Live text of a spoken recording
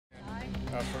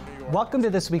Welcome to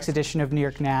this week's edition of New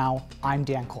York Now. I'm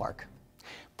Dan Clark.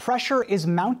 Pressure is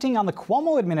mounting on the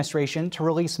Cuomo administration to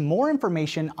release more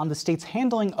information on the state's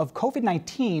handling of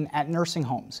COVID-19 at nursing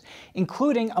homes,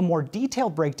 including a more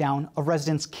detailed breakdown of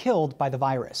residents killed by the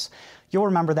virus. You'll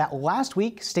remember that last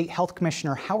week, State Health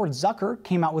Commissioner Howard Zucker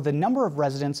came out with a number of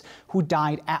residents who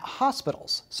died at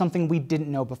hospitals, something we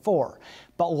didn't know before.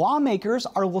 But lawmakers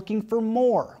are looking for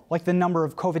more, like the number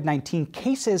of COVID-19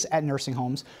 cases at nursing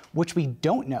homes, which we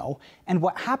don't know, and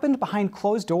what happened behind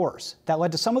closed doors that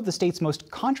led to some of the state's most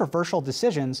controversial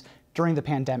decisions during the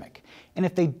pandemic. And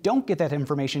if they don't get that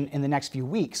information in the next few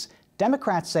weeks,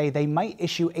 Democrats say they might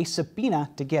issue a subpoena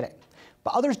to get it.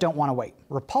 But others don't want to wait.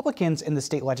 Republicans in the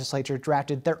state legislature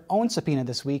drafted their own subpoena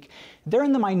this week. They're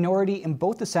in the minority in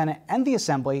both the Senate and the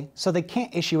Assembly, so they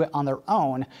can't issue it on their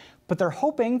own. But they're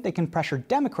hoping they can pressure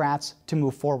Democrats to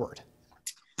move forward.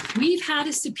 We've had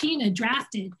a subpoena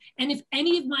drafted, and if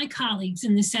any of my colleagues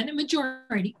in the Senate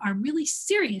majority are really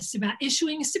serious about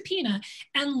issuing a subpoena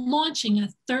and launching a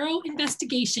thorough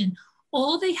investigation,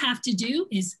 all they have to do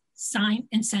is sign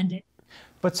and send it.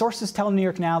 But sources tell New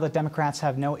York Now that Democrats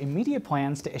have no immediate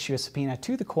plans to issue a subpoena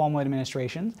to the Cuomo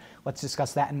administration. Let's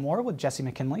discuss that and more with Jesse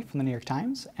McKinley from the New York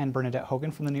Times and Bernadette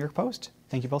Hogan from the New York Post.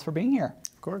 Thank you both for being here.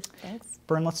 Of course. Thanks.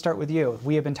 Bern, let's start with you.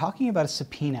 We have been talking about a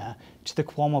subpoena to the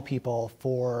Cuomo people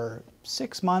for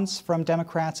 6 months from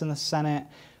Democrats in the Senate.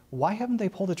 Why haven't they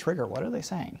pulled the trigger? What are they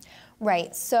saying?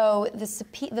 Right. So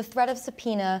the threat of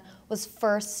subpoena was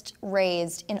first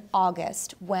raised in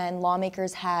August when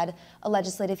lawmakers had a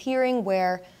legislative hearing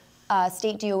where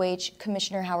State DOH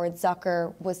Commissioner Howard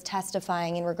Zucker was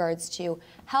testifying in regards to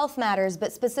health matters,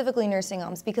 but specifically nursing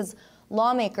homes, because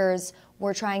lawmakers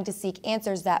were trying to seek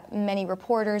answers that many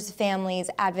reporters,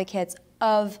 families, advocates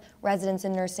of residents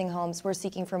in nursing homes were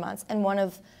seeking for months. And one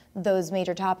of those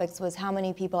major topics was how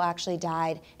many people actually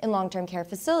died in long-term care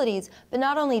facilities. But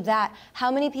not only that,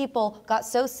 how many people got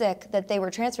so sick that they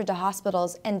were transferred to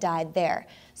hospitals and died there.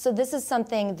 So this is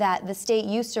something that the state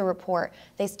used to report.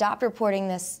 They stopped reporting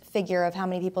this figure of how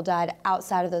many people died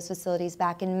outside of those facilities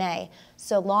back in May.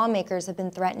 So lawmakers have been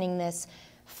threatening this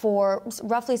for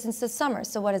roughly since this summer.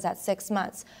 So what is that, 6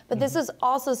 months? But this is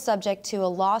also subject to a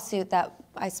lawsuit that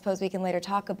I suppose we can later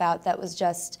talk about that was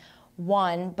just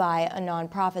won by a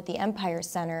nonprofit, the Empire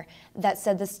Center, that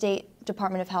said the State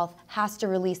Department of Health has to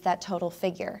release that total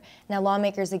figure. Now,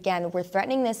 lawmakers, again, were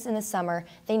threatening this in the summer.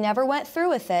 They never went through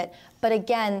with it. But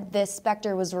again, this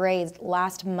specter was raised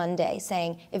last Monday,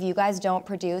 saying, if you guys don't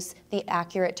produce the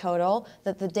accurate total,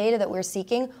 that the data that we're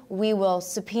seeking, we will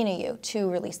subpoena you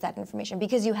to release that information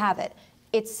because you have it.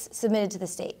 It's submitted to the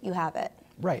state. You have it.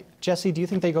 Right. Jesse, do you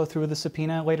think they go through the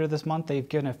subpoena later this month? They've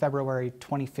given a February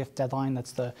 25th deadline.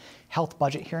 That's the health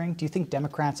budget hearing. Do you think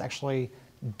Democrats actually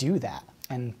do that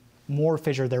and more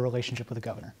fissure their relationship with the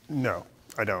governor? No,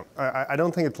 I don't. I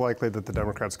don't think it's likely that the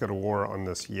Democrats go to war on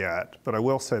this yet. But I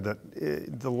will say that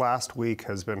the last week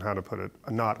has been, how to put it,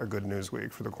 not a good news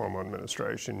week for the Cuomo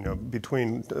administration. You know,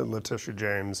 between Letitia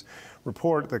James'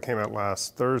 report that came out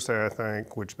last Thursday, I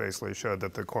think, which basically showed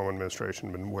that the Cuomo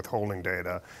administration had been withholding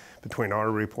data, between our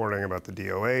reporting about the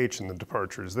DOH and the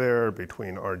departures there,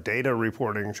 between our data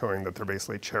reporting showing that they're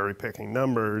basically cherry-picking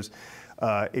numbers,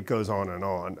 it goes on and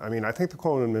on. I mean, I think the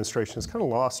Cuomo administration has kind of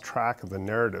lost track of the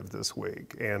narrative this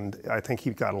week, and I think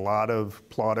he got a lot of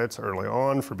plaudits early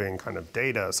on for being kind of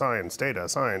data, science,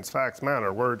 facts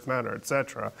matter, words matter,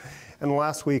 etc. And the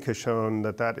last week has shown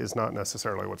that that is not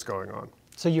necessarily what's going on.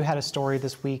 So you had a story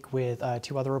this week with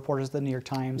 2 other reporters at the New York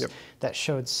Times that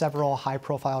showed several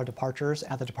high-profile departures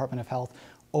at the Department of Health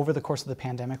over the course of the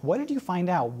pandemic. What did you find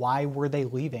out? Why were they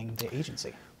leaving the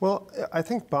agency? Well, I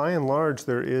think by and large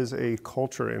there is a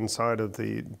culture inside of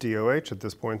the DOH at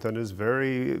this point that is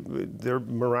their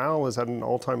morale is at an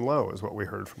all-time low, is what we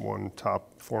heard from one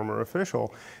top former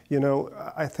official. You know,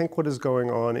 I think what is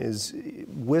going on is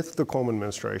with the Cuomo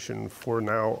administration for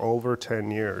now over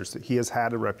 10 years, he has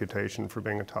had a reputation for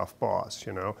being a tough boss,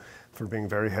 you know, for being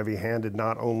very heavy-handed,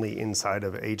 not only inside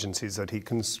of agencies that he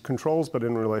controls, but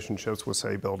in relationships with,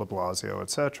 say, Bill de Blasio,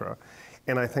 et cetera.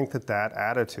 And I think that that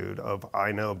attitude of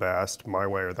I know best, my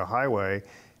way or the highway,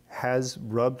 has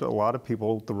rubbed a lot of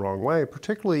people the wrong way,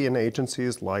 particularly in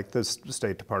agencies like the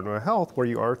State Department of Health, where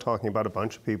you are talking about a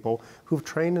bunch of people who've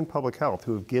trained in public health,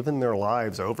 who have given their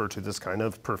lives over to this kind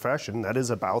of profession that is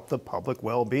about the public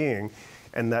well-being,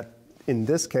 and that in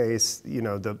this case, you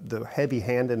know, the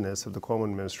heavy-handedness of the Cuomo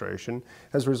administration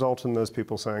has resulted in those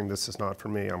people saying, this is not for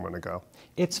me, I'm going to go.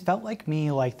 It's felt like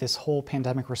this whole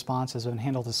pandemic response has been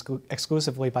handled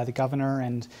exclusively by the governor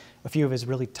and a few of his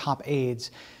really top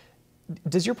aides.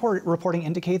 Does your reporting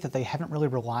indicate that they haven't really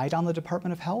relied on the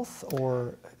Department of Health,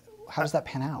 or how does that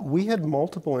pan out? We had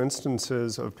multiple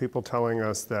instances of people telling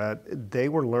us that they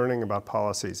were learning about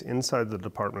policies inside the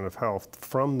Department of Health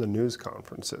from the news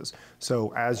conferences.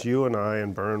 So as you and I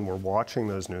and Bern were watching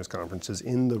those news conferences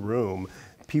in the room,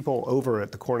 people over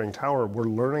at the Corning Tower were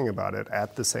learning about it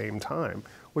at the same time,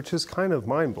 which is kind of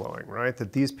mind-blowing, right?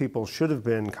 That these people should have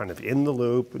been kind of in the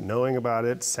loop, knowing about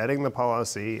it, setting the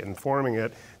policy, informing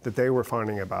it, that they were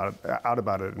finding out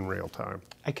about it in real time.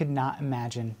 I could not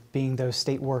imagine being those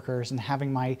state workers and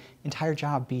having my entire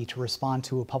job be to respond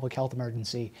to a public health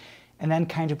emergency and then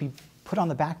kind of be put on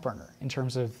the back burner in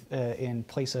terms of, in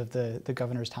place of the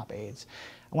governor's top aides.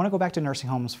 I want to go back to nursing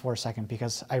homes for a second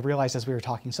because I realized as we were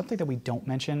talking, something that we don't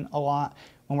mention a lot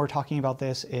when we're talking about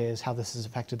this is how this has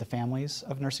affected the families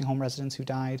of nursing home residents who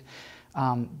died.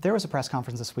 There was a press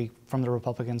conference this week from the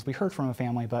Republicans. We heard from a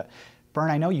family, but Bern,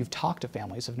 I know you've talked to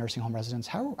families of nursing home residents.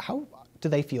 How do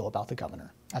they feel about the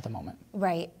governor at the moment?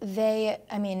 Right.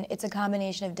 I mean, it's a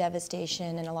combination of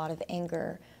devastation and a lot of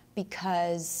anger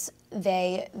because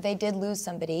they did lose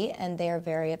somebody and they are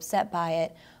very upset by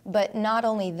it. But not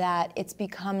only that, it's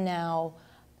become now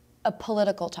a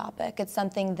political topic. It's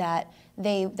something that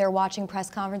they're watching press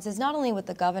conferences, not only with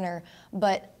the governor,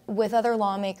 but with other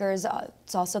lawmakers.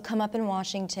 It's also come up in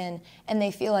Washington, and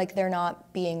they feel like they're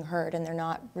not being heard and they're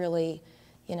not really,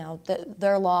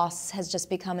 their loss has just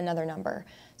become another number.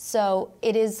 So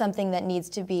it is something that needs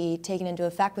to be taken into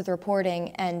effect with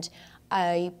reporting, and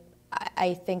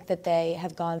I think that they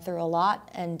have gone through a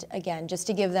lot, and again, just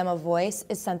to give them a voice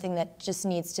is something that just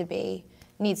needs to be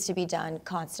done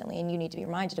constantly, and you need to be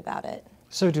reminded about it.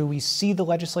 So do we see the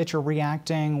legislature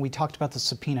reacting? We talked about the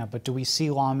subpoena, but do we see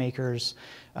lawmakers,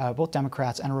 both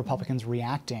Democrats and Republicans,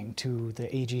 reacting to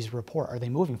the AG's report? Are they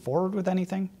moving forward with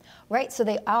anything? Right, so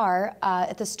they are.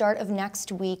 At the start of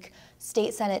next week,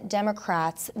 State Senate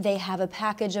Democrats, they have a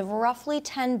package of roughly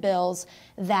 10 bills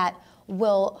that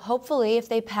will hopefully, if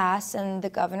they pass and the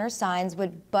governor signs,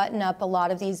 would button up a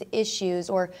lot of these issues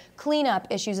or clean up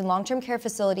issues in long-term care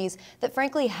facilities that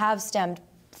frankly have stemmed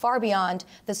far beyond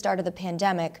the start of the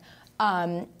pandemic,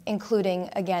 including,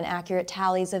 again, accurate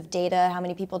tallies of data, how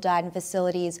many people died in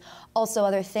facilities, also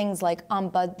other things like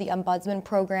the Ombudsman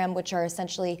program, which are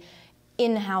essentially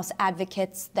in-house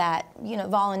advocates that,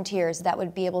 volunteers that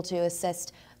would be able to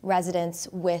assist residents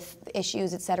with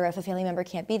issues, et cetera, if a family member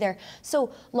can't be there.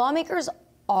 So lawmakers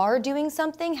are doing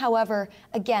something. However,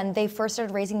 again, they first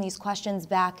started raising these questions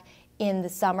back in the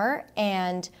summer,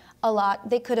 and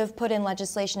they could have put in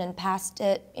legislation and passed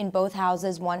it in both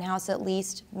houses, one house at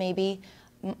least, maybe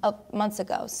months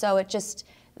ago. So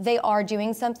they are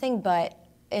doing something, but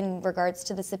in regards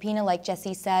to the subpoena, like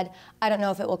Jesse said, I don't know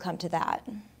if it will come to that.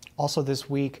 Also this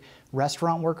week,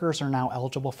 restaurant workers are now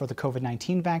eligible for the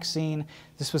COVID-19 vaccine.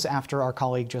 This was after our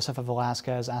colleague Josefa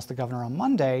Velasquez asked the governor on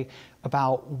Monday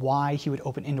about why he would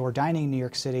open indoor dining in New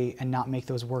York City and not make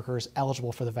those workers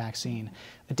eligible for the vaccine.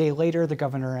 A day later, the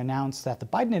governor announced that the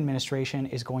Biden administration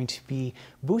is going to be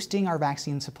boosting our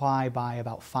vaccine supply by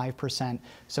about 5%,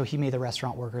 so he made the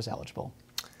restaurant workers eligible.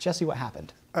 Jesse, what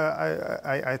happened?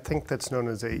 I think that's known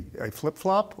as a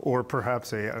flip-flop, or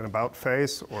perhaps an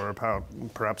about-face, or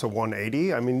perhaps a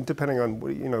 180. I mean, depending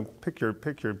on, pick your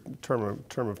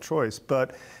term of choice.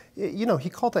 But he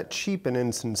called that cheap and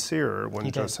insincere when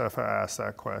Josefa asked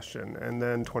that question. And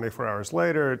then 24 hours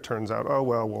later, it turns out, oh,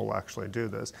 well, we'll actually do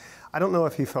this. I don't know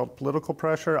if he felt political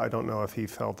pressure. I don't know if he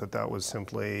felt that was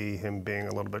simply him being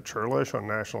a little bit churlish on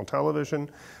national television.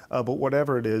 But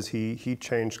whatever it is, he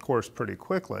changed course pretty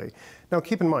quickly. Now,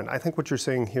 keep in mind, I think what you're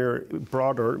saying here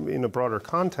in a broader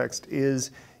context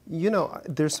is,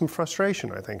 there's some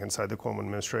frustration, I think, inside the Cuomo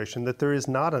administration that there is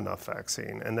not enough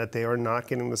vaccine and that they are not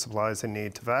getting the supplies they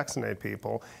need to vaccinate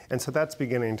people. And so that's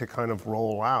beginning to kind of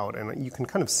roll out. And you can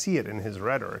kind of see it in his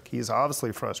rhetoric. He's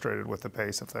obviously frustrated with the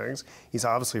pace of things. He's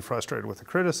obviously frustrated with the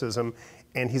criticism.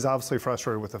 And he's obviously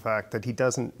frustrated with the fact that he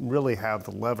doesn't really have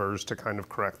the levers to kind of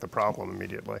correct the problem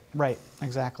immediately. Right,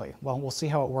 exactly. Well, we'll see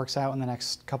how it works out in the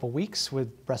next couple weeks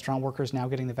with restaurant workers now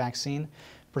getting the vaccine.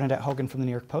 Bernadette Hogan from the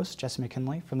New York Post, Jesse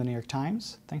McKinley from the New York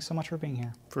Times. Thanks so much for being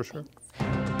here. For sure.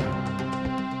 Thanks.